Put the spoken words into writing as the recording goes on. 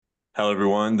Hello,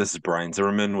 everyone. This is Brian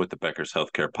Zimmerman with the Becker's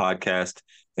Healthcare Podcast.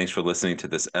 Thanks for listening to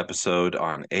this episode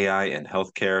on AI and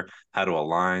healthcare, how to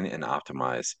align and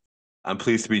optimize. I'm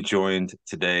pleased to be joined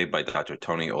today by Dr.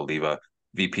 Tony Oliva,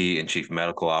 VP and Chief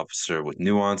Medical Officer with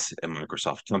Nuance, a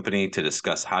Microsoft company, to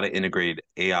discuss how to integrate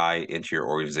AI into your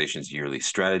organization's yearly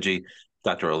strategy.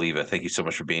 Dr. Oliva, thank you so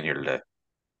much for being here today.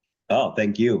 Oh,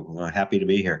 thank you. Happy to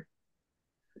be here.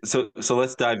 So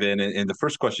let's dive in. And the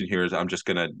first question here is I'm just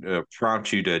going to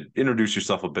prompt you to introduce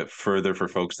yourself a bit further for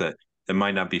folks that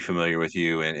might not be familiar with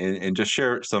you and just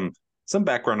share some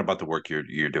background about the work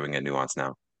you're doing at Nuance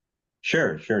now.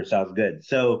 Sure. Sounds good.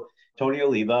 So, Tony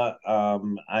Oliva,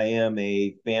 I am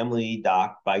a family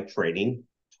doc by training.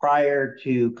 Prior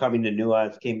to coming to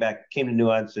Nuance, came to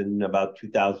Nuance in about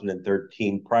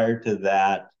 2013. Prior to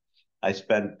that, I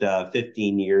spent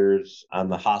 15 years on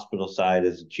the hospital side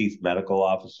as a chief medical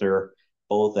officer,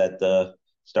 both at the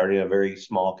starting a very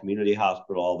small community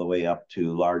hospital all the way up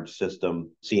to large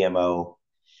system CMO.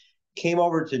 Came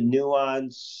over to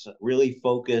Nuance, really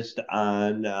focused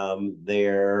on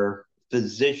their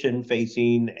physician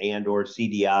facing and or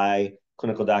CDI,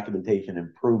 clinical documentation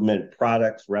improvement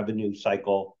products, revenue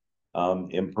cycle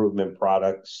improvement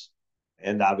products,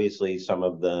 and obviously some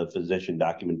of the physician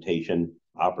documentation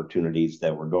opportunities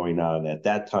that were going on at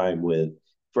that time with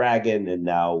Dragon and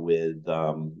now with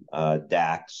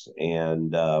DAX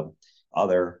and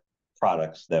other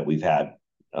products that we've had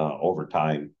over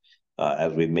time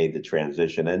as we've made the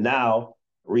transition. And now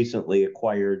recently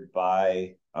acquired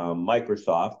by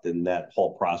Microsoft, and that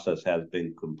whole process has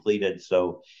been completed.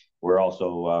 So we're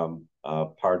also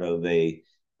part of a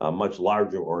much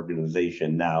larger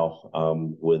organization now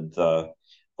with a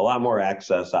lot more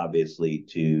access, obviously,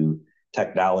 to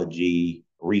technology,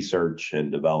 research,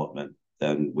 and development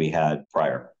than we had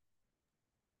prior.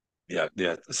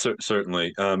 Yeah,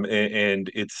 certainly. And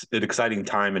it's an exciting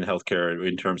time in healthcare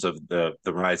in terms of the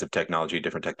rise of technology,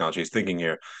 different technologies. Thinking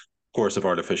here, of course, of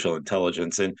artificial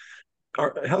intelligence. And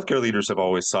our healthcare leaders have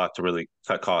always sought to really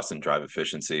cut costs and drive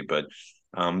efficiency, but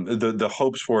the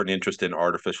hopes for an interest in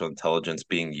artificial intelligence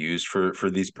being used for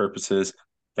these purposes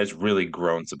has really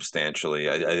grown substantially.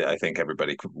 I think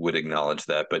everybody would acknowledge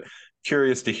that, but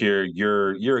curious to hear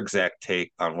your exact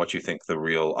take on what you think the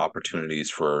real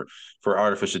opportunities for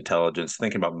artificial intelligence,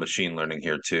 thinking about machine learning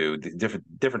here too, the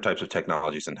different types of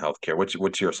technologies in healthcare.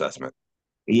 What's your assessment?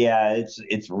 Yeah,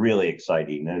 it's really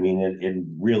exciting. I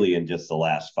mean, really in just the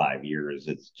last 5 years,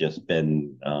 it's just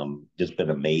been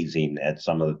amazing at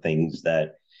some of the things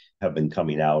that have been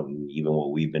coming out and even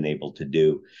what we've been able to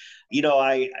do.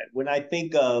 I when I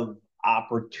think of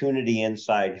opportunity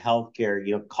inside healthcare,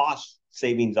 cost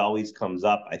savings always comes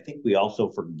up. I think we also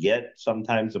forget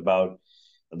sometimes about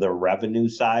the revenue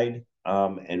side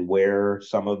and where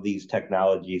some of these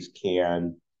technologies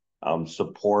can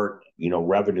support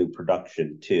revenue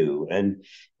production too. And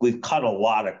we've cut a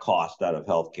lot of cost out of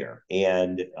healthcare.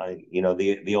 And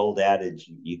the old adage,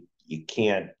 you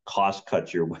can't cost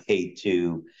cut your way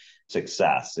to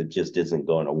success. It just isn't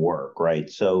going to work, right?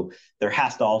 So there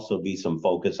has to also be some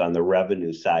focus on the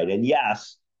revenue side. And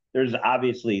yes, there's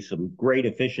obviously some great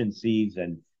efficiencies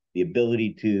and the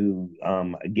ability to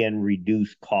again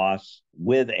reduce costs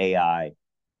with AI,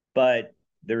 but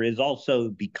there is also,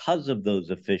 because of those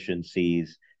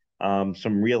efficiencies,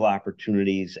 some real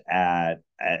opportunities at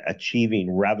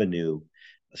achieving revenue,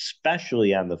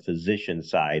 especially on the physician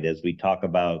side, as we talk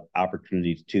about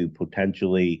opportunities to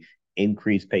potentially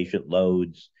increase patient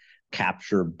loads,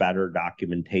 capture better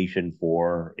documentation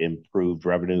for improved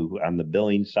revenue on the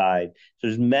billing side. So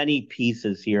there's many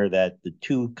pieces here that the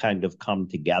two kind of come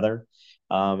together.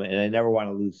 And I never want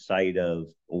to lose sight of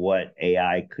what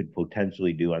AI could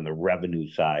potentially do on the revenue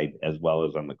side as well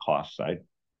as on the cost side.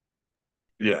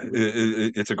 Yeah,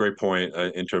 it's a great point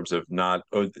in terms of not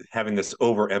having this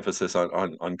overemphasis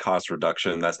on cost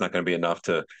reduction. That's not going to be enough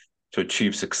to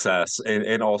achieve success,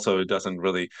 and also it doesn't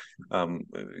really um,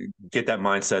 get that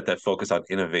mindset, that focus on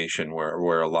innovation,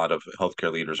 where a lot of healthcare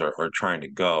leaders are trying to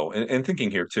go, and thinking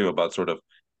here too about sort of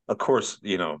course,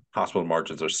 hospital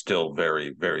margins are still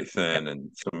very, very thin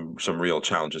and some real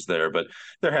challenges there, but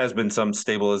there has been some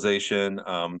stabilization.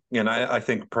 And I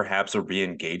think perhaps a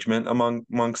re-engagement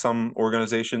among some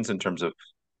organizations in terms of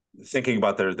thinking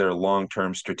about their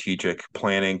long-term strategic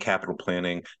planning, capital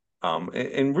planning,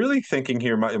 and really thinking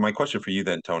here. My question for you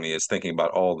then, Tony, is thinking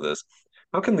about all of this.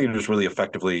 How can leaders really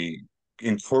effectively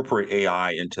incorporate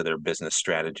AI into their business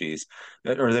strategies?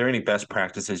 Are there any best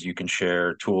practices you can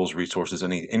share, tools, resources,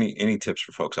 any tips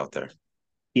for folks out there?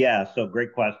 Yeah, so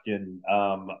great question.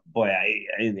 Boy,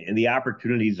 and the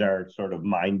opportunities are sort of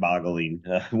mind-boggling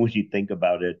when you think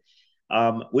about it.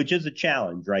 which is a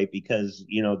challenge, right? Because,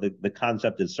 the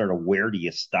concept is sort of where do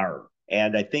you start?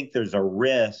 And I think there's a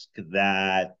risk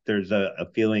that there's a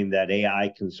feeling that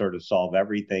AI can sort of solve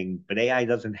everything, but AI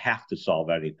doesn't have to solve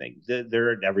anything.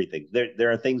 There are everything.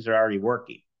 There are things that are already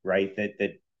working, right?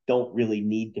 That don't really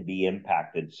need to be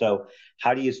impacted. So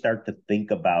how do you start to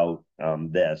think about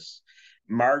this?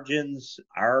 Margins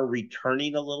are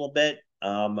returning a little bit,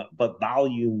 but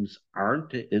volumes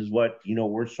aren't, is what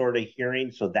we're sort of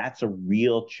hearing. So that's a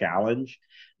real challenge.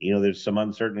 There's some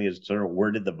uncertainty as to sort of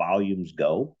where did the volumes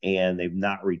go, and they've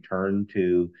not returned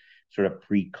to sort of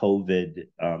pre-COVID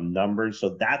numbers.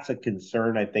 So that's a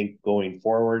concern, I think, going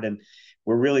forward. And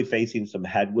we're really facing some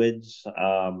headwinds,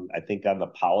 I think, on the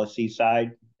policy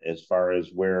side, as far as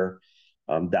where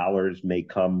dollars may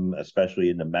come, especially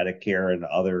into Medicare and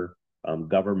other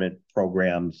government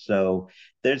programs. So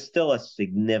there's still a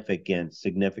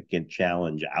significant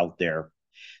challenge out there.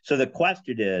 So the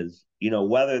question is,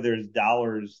 whether there's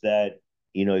dollars that,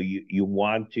 you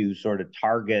want to sort of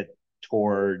target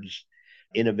towards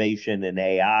innovation in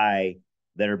AI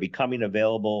that are becoming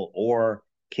available, or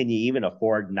can you even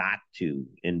afford not to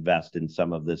invest in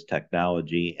some of this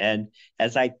technology? And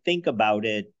as I think about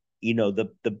it,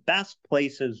 the best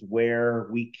places where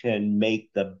we can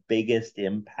make the biggest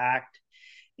impact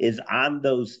is on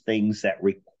those things that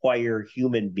require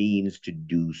human beings to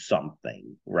do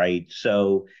something, right?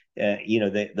 So,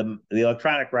 the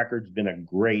electronic record's been a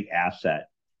great asset,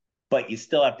 but you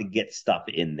still have to get stuff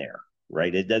in there,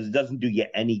 right? It doesn't do you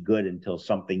any good until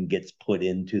something gets put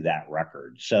into that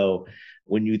record. So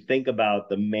when you think about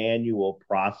the manual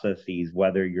processes,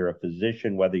 whether you're a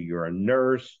physician, whether you're a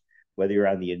nurse, whether you're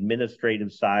on the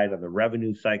administrative side, on the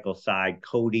revenue cycle side,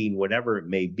 coding, whatever it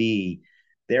may be,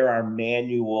 there are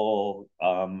manual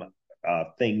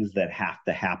things that have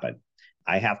to happen.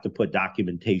 I have to put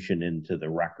documentation into the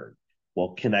record.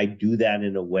 Well, can I do that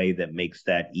in a way that makes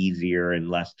that easier and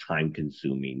less time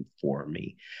consuming for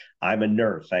me? I'm a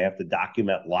nurse. I have to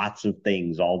document lots of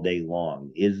things all day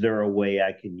long. Is there a way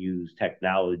I can use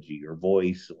technology or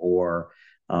voice or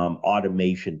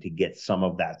automation to get some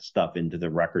of that stuff into the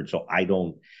record so I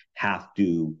don't have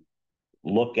to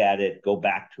look at it, go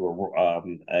back to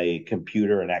a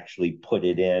computer and actually put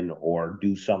it in, or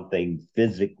do something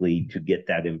physically to get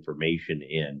that information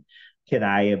in? Can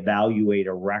I evaluate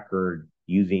a record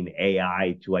using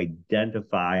AI to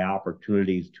identify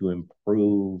opportunities to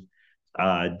improve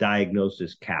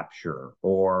diagnosis capture,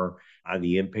 or on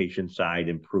the inpatient side,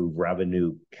 improve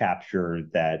revenue capture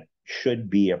that should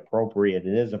be appropriate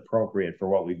and is appropriate for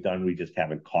what we've done? We just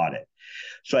haven't caught it.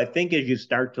 So I think as you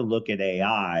start to look at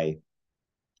AI,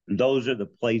 those are the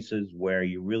places where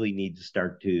you really need to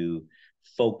start to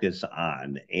focus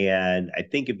on. And I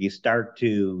think if you start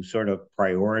to sort of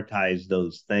prioritize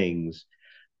those things,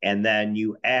 and then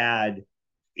you add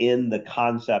in the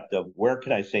concept of where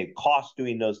can I save costs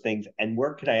doing those things, and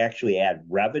where can I actually add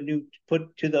revenue to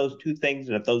put to those two things,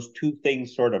 and if those two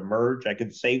things sort of merge, I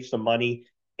can save some money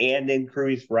and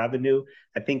increase revenue.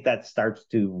 I think that starts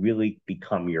to really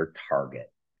become your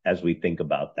target as we think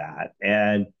about that.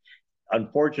 And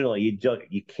unfortunately,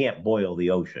 you can't boil the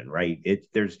ocean, right?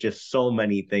 There's just so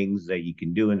many things that you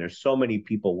can do, and there's so many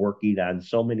people working on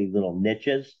so many little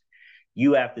niches.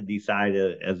 You have to decide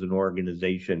as an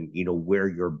organization, where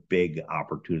your big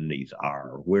opportunities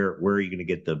are. Where are you going to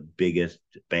get the biggest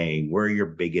bang? Where are your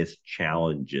biggest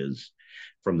challenges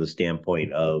from the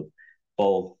standpoint of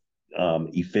both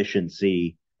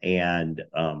efficiency and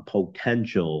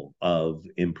potential of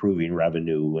improving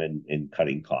revenue and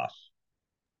cutting costs?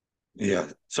 Yeah.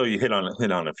 So you hit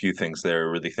on a few things there,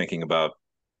 really thinking about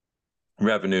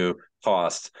revenue,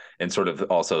 cost, and sort of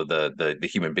also the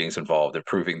human beings involved,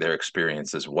 improving their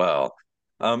experience as well.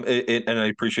 And I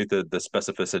appreciate the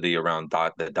specificity around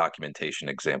the documentation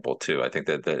example too. I think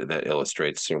that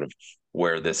illustrates sort of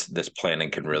where this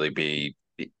planning can really be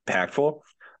impactful.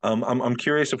 I'm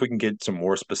curious if we can get some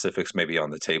more specifics maybe on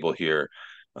the table here.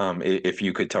 If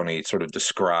you could, Tony, sort of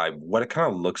describe what it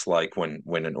kind of looks like when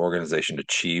an organization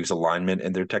achieves alignment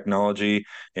in their technology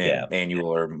and Yeah. annual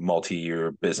or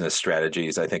multi-year business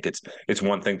strategies. I think it's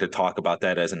one thing to talk about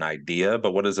that as an idea,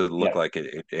 but what does it look Yeah. like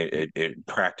in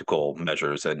practical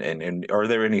measures? And are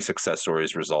there any success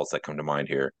stories, results that come to mind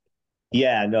here?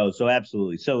 Yeah, no, so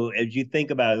absolutely. So as you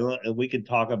think about it, we could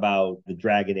talk about the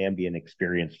Dragon ambient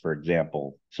experience, for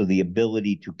example. So the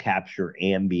ability to capture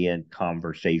ambient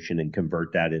conversation and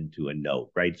convert that into a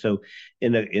note, right? So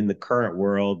in the current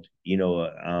world,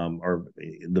 or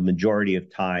the majority of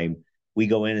time, we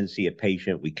go in and see a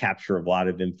patient, we capture a lot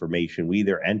of information. We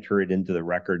either enter it into the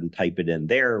record and type it in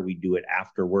there, or we do it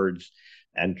afterwards,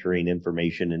 entering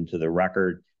information into the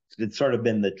record. it's sort of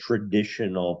been the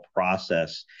traditional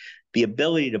process. The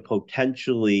ability to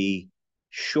potentially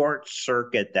short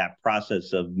circuit that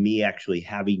process of me actually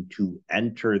having to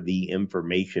enter the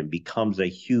information becomes a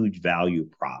huge value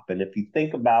prop. And if you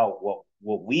think about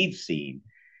what we've seen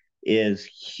is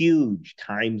huge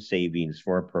time savings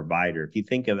for a provider. If you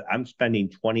think of, I'm spending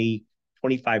 25%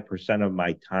 of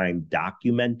my time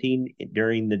documenting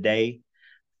during the day,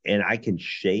 and I can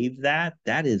shave that,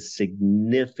 that is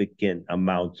significant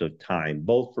amounts of time,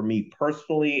 both for me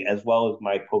personally as well as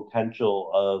my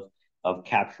potential of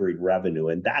capturing revenue.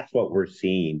 And that's what we're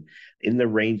seeing in the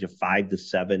range of 5 to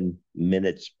 7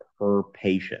 minutes per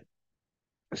patient.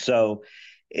 So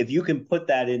if you can put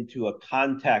that into a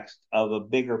context of a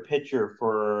bigger picture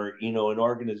for, an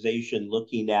organization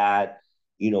looking at,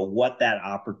 what that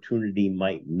opportunity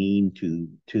might mean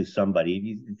to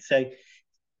somebody, you say,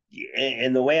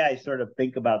 and the way I sort of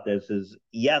think about this is,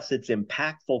 yes, it's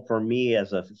impactful for me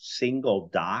as a single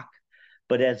doc,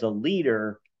 but as a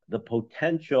leader, the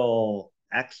potential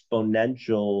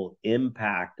exponential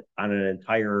impact on an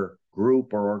entire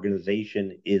group or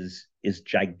organization is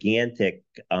gigantic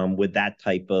with that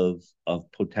type of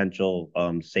potential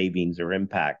savings or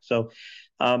impact. So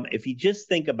if you just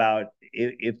think about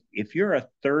if you're a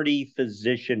 30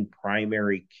 physician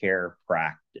primary care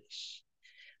practice,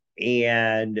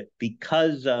 and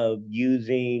because of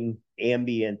using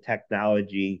ambient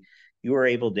technology, you were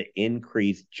able to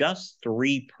increase just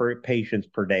 3 patients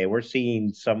per day. We're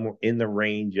seeing some in the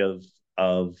range of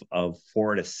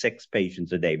 4 to 6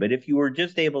 patients a day. But if you were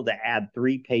just able to add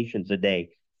 3 patients a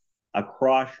day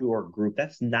across your group,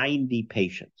 that's 90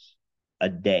 patients a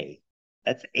day.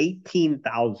 That's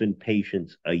 18,000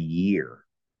 patients a year,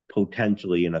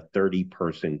 potentially in a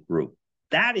 30-person group.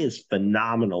 That is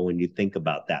phenomenal when you think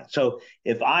about that. So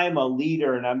if I'm a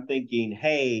leader and I'm thinking,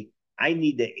 hey, I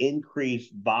need to increase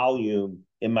volume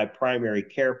in my primary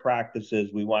care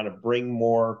practices, we want to bring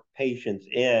more patients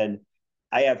in,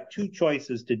 I have 2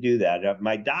 choices to do that.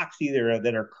 My docs either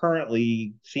that are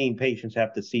currently seeing patients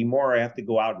have to see more, or I have to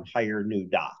go out and hire new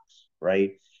docs,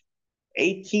 right?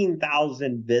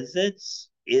 18,000 visits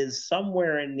is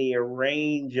somewhere in the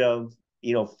range of,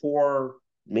 4,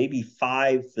 maybe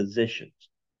 5 physicians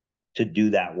to do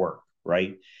that work,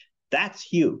 right? That's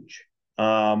huge.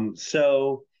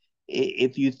 So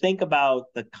if you think about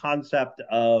the concept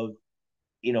of,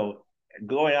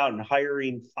 going out and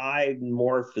hiring 5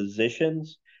 more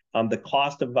physicians, the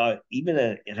cost of about even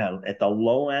at the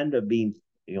low end of being,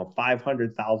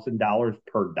 $500,000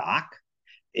 per doc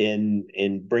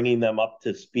in bringing them up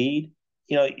to speed,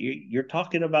 you're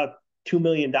talking about $2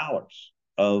 million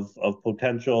of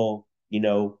potential,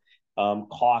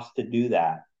 cost to do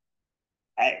that.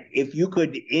 If you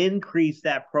could increase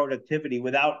that productivity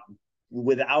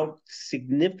without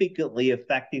significantly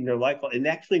affecting their life and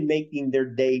actually making their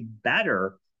day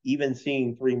better, even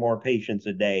seeing 3 more patients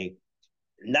a day,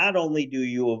 not only do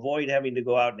you avoid having to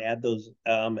go out and add those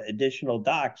additional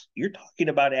docs, you're talking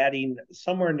about adding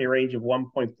somewhere in the range of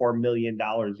 $1.4 million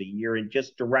a year in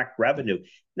just direct revenue,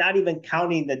 not even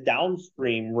counting the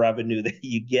downstream revenue that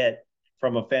you get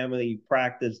from a family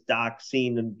practice doc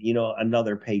seeing,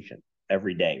 another patient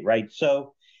every day, right?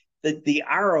 So the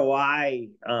ROI,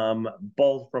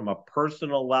 both from a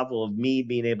personal level of me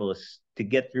being able to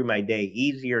get through my day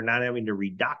easier, not having to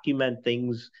redocument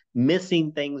things,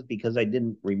 missing things because I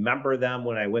didn't remember them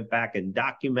when I went back and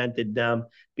documented them,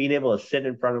 being able to sit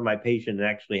in front of my patient and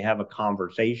actually have a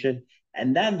conversation,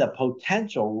 and then the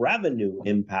potential revenue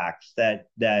impacts that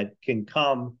can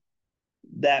come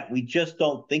that we just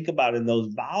don't think about in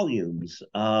those volumes.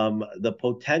 The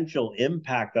potential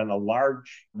impact on a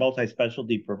large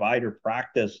multi-specialty provider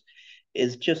practice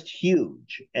is just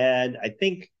huge. And I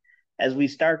think as we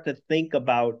start to think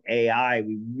about AI,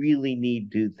 we really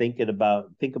need to think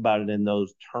about it in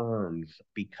those terms,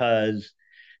 because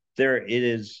it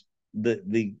is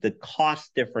the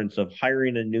cost difference of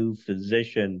hiring a new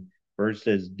physician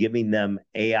versus giving them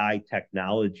AI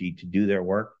technology to do their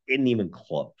work isn't even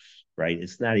close, right?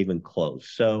 It's not even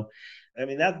close. So, I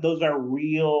mean, those are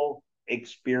real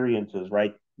experiences,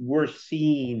 right? We're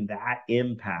seeing that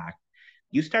impact.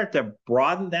 You start to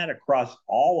broaden that across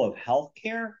all of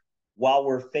healthcare while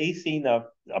we're facing a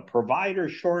provider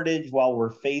shortage, while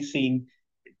we're facing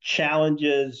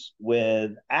challenges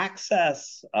with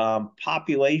access,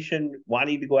 population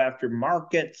wanting to go after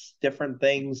markets, different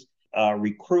things,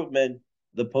 recruitment,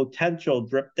 the potential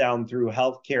drip down through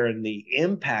healthcare and the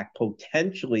impact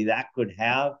potentially that could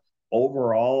have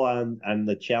overall on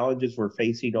the challenges we're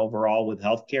facing overall with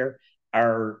healthcare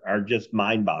are just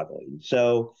mind-boggling.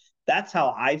 So that's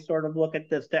how I sort of look at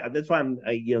this. That's why I'm,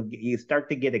 you start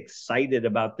to get excited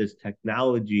about this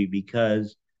technology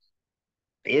because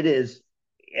it is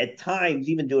at times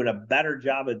even doing a better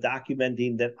job of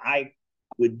documenting than I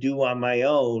would do on my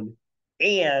own.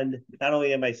 And not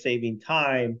only am I saving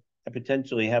time, I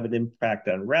potentially have an impact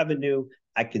on revenue.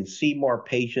 I can see more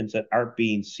patients that aren't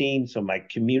being seen, so my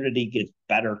community gets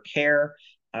better care,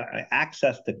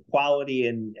 access to quality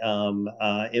and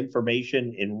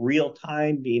information in real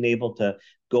time, being able to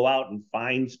go out and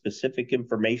find specific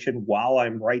information while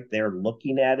I'm right there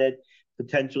looking at it,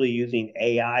 potentially using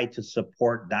AI to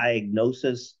support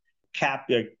diagnosis,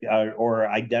 or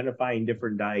identifying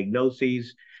different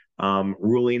diagnoses,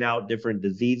 ruling out different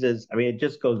diseases. I mean, it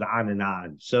just goes on and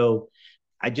on. So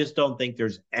I just don't think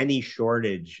there's any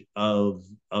shortage of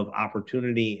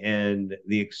opportunity and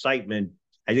the excitement.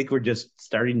 I think we're just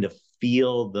starting to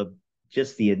feel the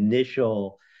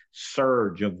initial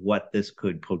surge of what this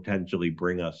could potentially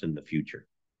bring us in the future.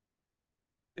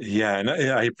 Yeah, and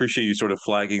I appreciate you sort of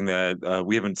flagging that.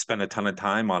 We haven't spent a ton of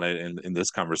time on it in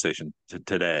this conversation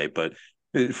today, but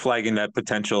flagging that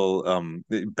potential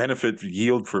benefit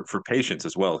yield for patients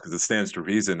as well, because it stands to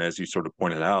reason, as you sort of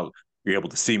pointed out, you're able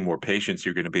to see more patients,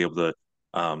 you're going to be able to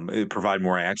provide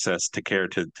more access to care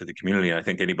to the community. And I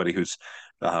think anybody who's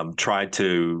tried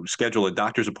to schedule a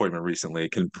doctor's appointment recently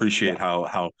can appreciate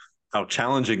Yeah. how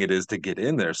challenging it is to get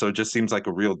in there. So it just seems like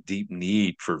a real deep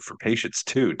need for patients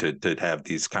too to have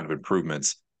these kind of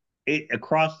improvements.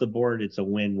 Across the board, it's a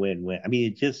win-win-win. I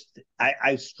mean,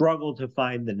 I struggle to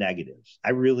find the negatives. I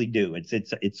really do.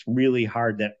 It's really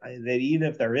hard that even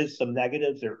if there is some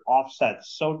negatives, they're offset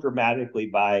so dramatically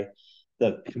by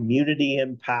the community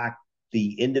impact,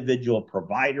 the individual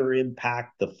provider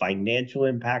impact, the financial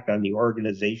impact on the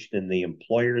organization and the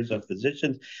employers of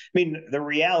physicians. I mean, the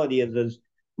reality is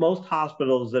most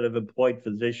hospitals that have employed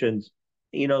physicians,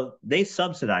 they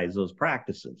subsidize those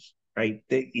practices, right?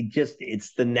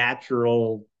 It's the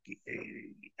natural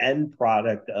end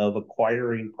product of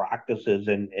acquiring practices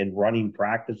and running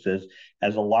practices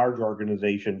as a large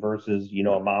organization versus, a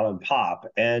mom and pop.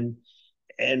 And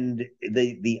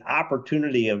the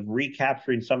opportunity of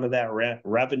recapturing some of that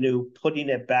revenue, putting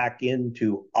it back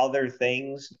into other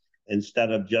things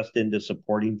instead of just into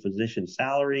supporting physician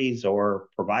salaries or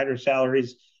provider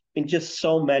salaries. I mean, just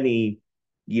so many,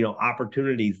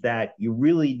 opportunities that you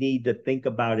really need to think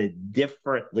about it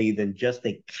differently than just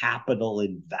a capital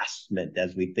investment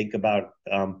as we think about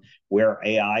where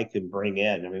AI can bring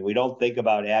in. I mean, we don't think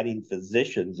about adding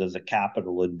physicians as a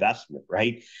capital investment,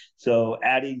 right? So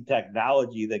adding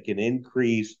technology that can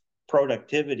increase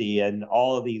productivity and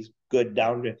all of these good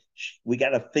we got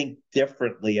to think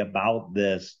differently about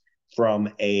this from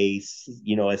a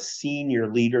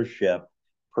senior leadership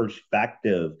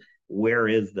perspective. Where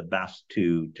is the best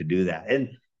to do that?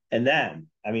 And then,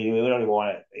 I mean, we don't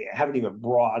even haven't even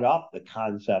brought up the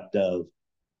concept of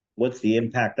what's the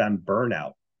impact on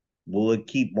burnout. Will it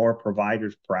keep more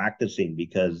providers practicing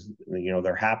because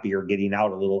they're happier getting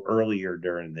out a little earlier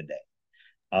during the day?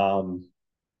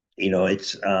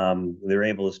 It's they're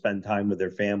able to spend time with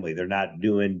their family. They're not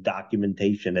doing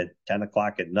documentation at 10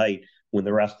 o'clock at night when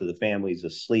the rest of the family's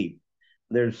asleep.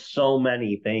 There's so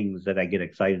many things that I get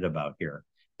excited about here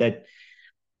that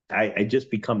I just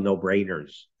become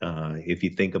no-brainers if you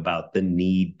think about the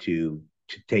need to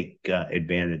take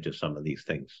advantage of some of these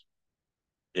things.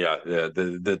 Yeah,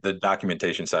 the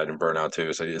documentation side and burnout too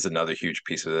is another huge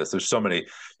piece of this. There's so many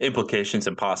implications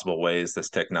and possible ways this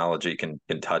technology can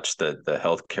touch the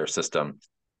healthcare system.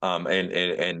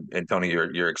 And Tony,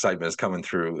 your excitement is coming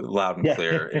through loud and Yeah.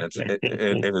 clear, and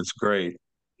it's great.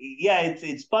 Yeah,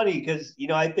 it's funny because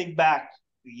I think back,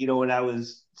 when I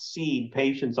was seeing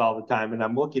patients all the time, and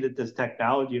I'm looking at this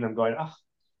technology, and I'm going, oh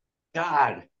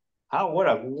God, how would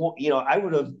I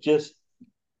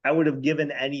would have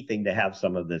given anything to have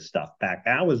some of this stuff back.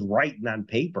 I was writing on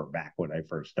paper back when I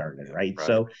first started, right? Right.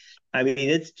 So, I mean,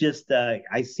 it's just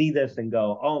I see this and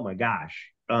go, oh my gosh,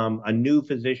 a new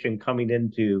physician coming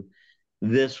into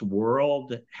this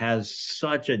world has is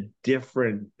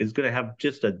going to have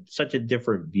just such a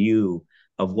different view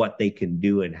of what they can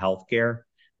do in healthcare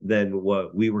than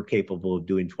what we were capable of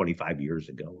doing 25 years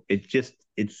ago.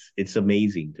 It's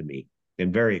amazing to me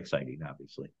and very exciting,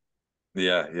 obviously.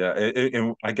 Yeah, yeah.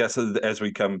 And I guess as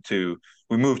we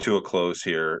move to a close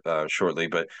here shortly,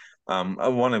 but I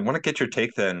want to get your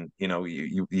take then.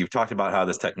 You've talked about how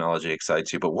this technology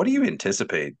excites you, but what do you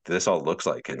anticipate this all looks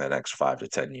like in the next 5 to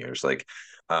 10 years? Like,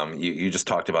 you just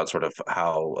talked about sort of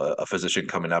how a physician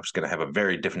coming up is going to have a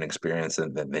very different experience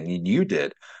than you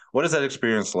did. What does that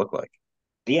experience look like?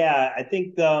 Yeah, I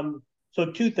think so.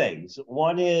 Two things.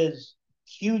 One is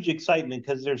huge excitement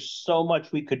because there's so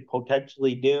much we could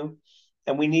potentially do.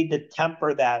 And we need to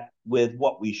temper that with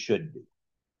what we should do,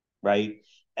 right?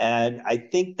 And I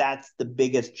think that's the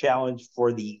biggest challenge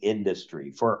for the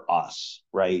industry, for us,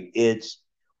 right?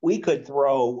 We could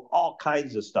throw all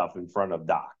kinds of stuff in front of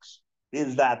docs.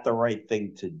 Is that the right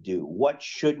thing to do? What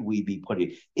should we be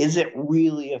putting? Is it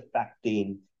really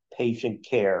affecting patient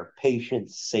care,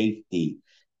 patient safety?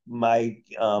 My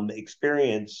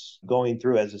experience going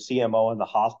through as a CMO on the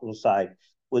hospital side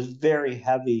was very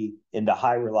heavy into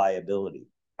high reliability.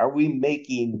 Are we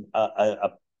making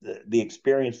the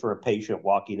experience for a patient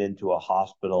walking into a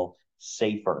hospital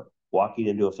safer, walking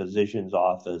into a physician's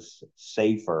office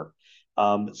safer?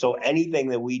 So anything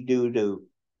that we do to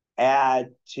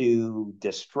add to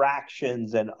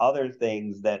distractions and other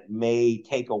things that may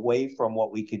take away from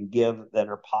what we can give that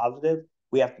are positive,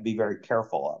 we have to be very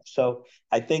careful of. So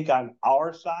I think on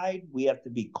our side, we have to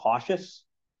be cautious.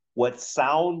 What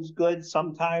sounds good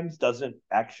sometimes doesn't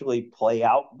actually play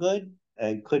out good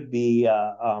and could be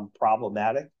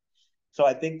problematic. So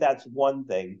I think that's one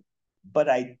thing. But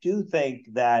I do think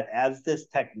that as this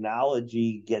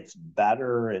technology gets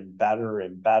better and better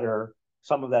and better,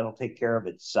 some of that will take care of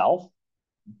itself.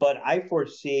 But I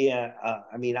foresee,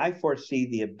 I foresee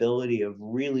the ability of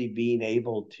really being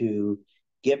able to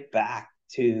get back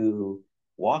to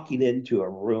walking into a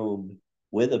room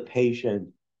with a patient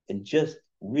and just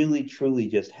really, truly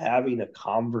just having a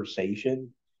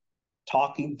conversation,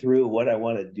 talking through what I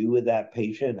want to do with that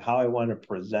patient, how I want to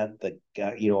present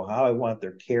how I want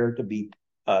their care to be,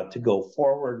 to go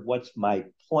forward, what's my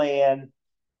plan.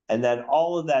 And then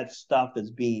all of that stuff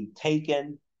is being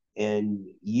taken and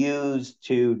used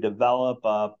to develop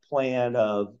a plan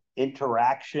of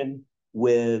interaction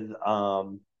with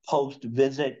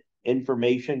post-visit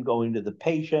information going to the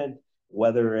patient,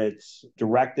 whether it's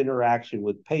direct interaction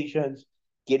with patients,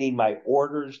 getting my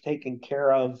orders taken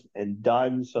care of and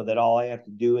done so that all I have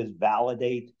to do is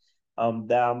validate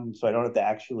them so I don't have to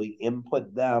actually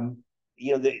input them.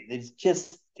 It's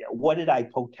just, what did I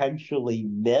potentially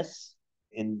miss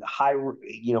in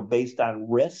based on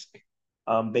risk,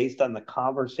 based on the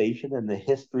conversation and the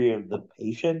history of the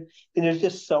patient. And there's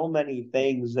just so many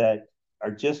things that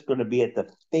are just going to be at the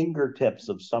fingertips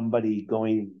of somebody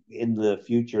going in the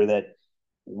future that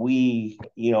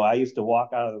I used to walk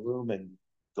out of the room and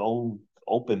go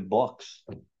open books.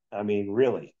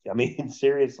 Really,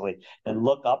 seriously, and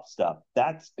look up stuff.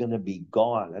 That's going to be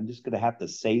gone. I'm just going to have to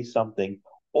say something,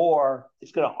 or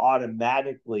it's going to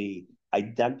automatically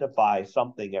identify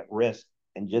something at risk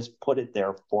and just put it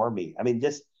there for me.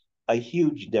 Just a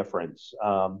huge difference.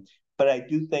 But I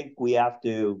do think we have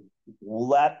to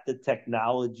let the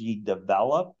technology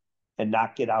develop and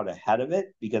not get out ahead of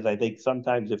it, because I think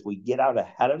sometimes if we get out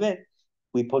ahead of it,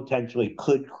 we potentially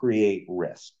could create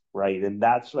risk, right? And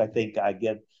that's what I think I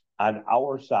get on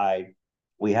our side.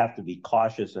 We have to be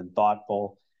cautious and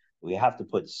thoughtful. We have to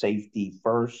put safety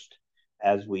first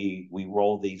as we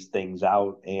roll these things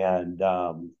out and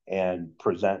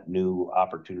present new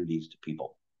opportunities to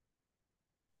people.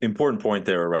 Important point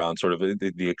there around sort of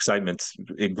the excitement's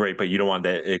great, but you don't want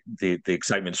the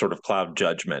excitement sort of cloud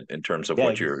judgment in terms of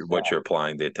what you're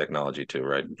applying the technology to,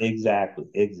 right? Exactly.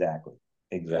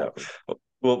 Yeah.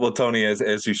 Well, Tony,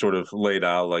 as you sort of laid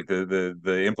out, like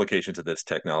the implications of this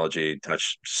technology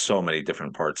touch so many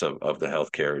different parts of the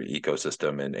healthcare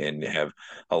ecosystem, and have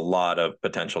a lot of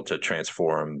potential to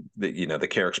transform the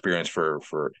care experience for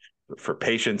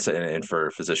patients and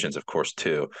for physicians, of course,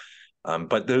 too.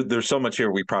 But there's so much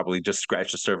here we probably just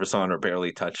scratched the surface on or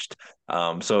barely touched.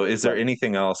 So is there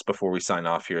anything else before we sign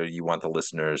off here you want the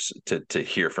listeners to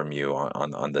hear from you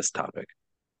on this topic?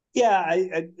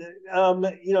 Yeah,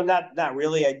 not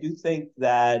really. I do think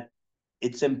that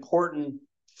it's important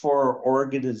for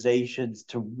organizations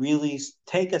to really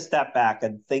take a step back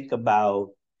and think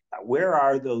about where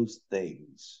are those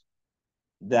things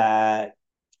that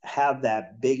have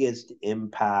that biggest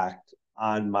impact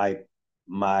on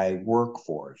my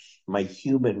workforce, my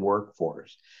human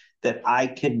workforce, that I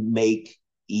can make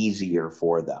easier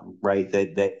for them, right?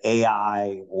 That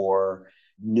AI or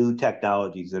new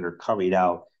technologies that are coming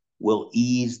out will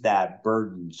ease that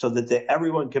burden so that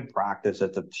everyone can practice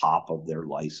at the top of their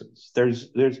license.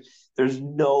 There's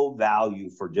no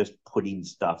value for just putting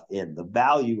stuff in. The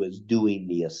value is doing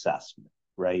the assessment,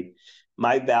 right?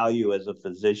 My value as a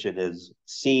physician is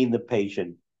seeing the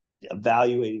patient,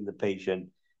 evaluating the patient,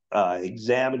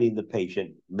 examining the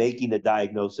patient, making a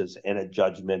diagnosis and a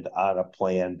judgment on a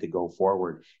plan to go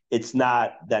forward. It's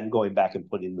not then going back and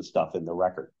putting the stuff in the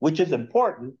record, which is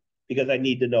important because I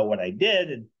need to know what I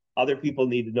did and other people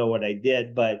need to know what I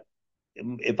did. But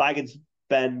if I can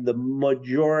spend the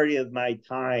majority of my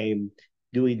time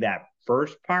doing that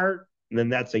first part, then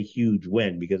that's a huge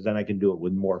win because then I can do it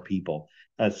with more people.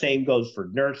 Same goes for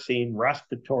nursing,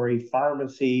 respiratory,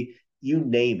 pharmacy, you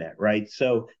name it, right?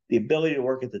 So the ability to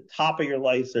work at the top of your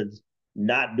license,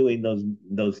 not doing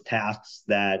those tasks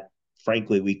that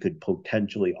frankly we could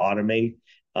potentially automate.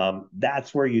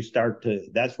 That's where you start to.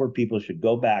 That's where people should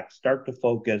go back, start to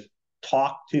focus,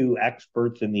 talk to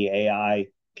experts in the AI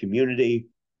community.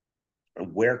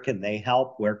 Where can they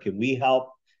help? Where can we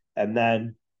help? And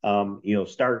then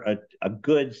start a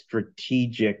good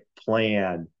strategic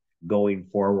plan going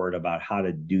forward about how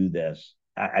to do this.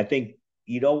 I think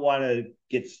you don't want to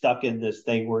get stuck in this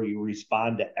thing where you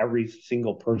respond to every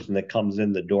single person that comes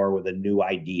in the door with a new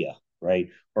idea, right?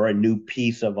 Or a new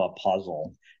piece of a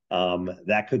puzzle.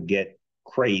 That could get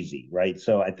crazy, right?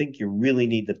 So I think you really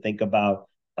need to think about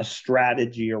a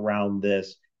strategy around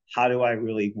this. How do I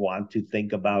really want to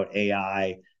think about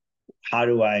AI? How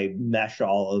do I mesh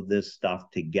all of this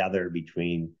stuff together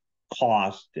between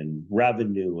cost and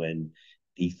revenue and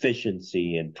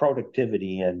efficiency and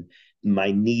productivity and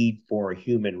my need for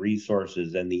human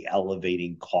resources and the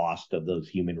elevating cost of those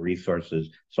human resources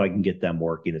so I can get them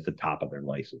working at the top of their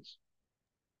license.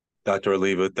 Dr.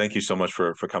 Oliva, thank you so much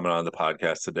for coming on the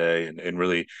podcast today and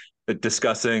really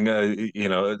discussing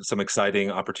some exciting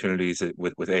opportunities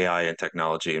with AI and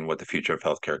technology and what the future of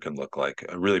healthcare can look like.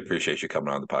 I really appreciate you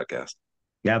coming on the podcast.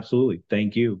 Yeah, absolutely.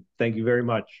 Thank you. Thank you very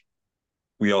much.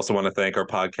 We also want to thank our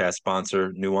podcast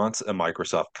sponsor, Nuance, a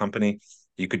Microsoft company.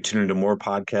 You could tune into more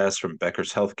podcasts from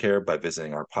Becker's Healthcare by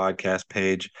visiting our podcast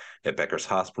page at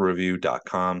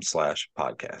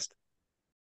beckershospitalreview.com/podcast.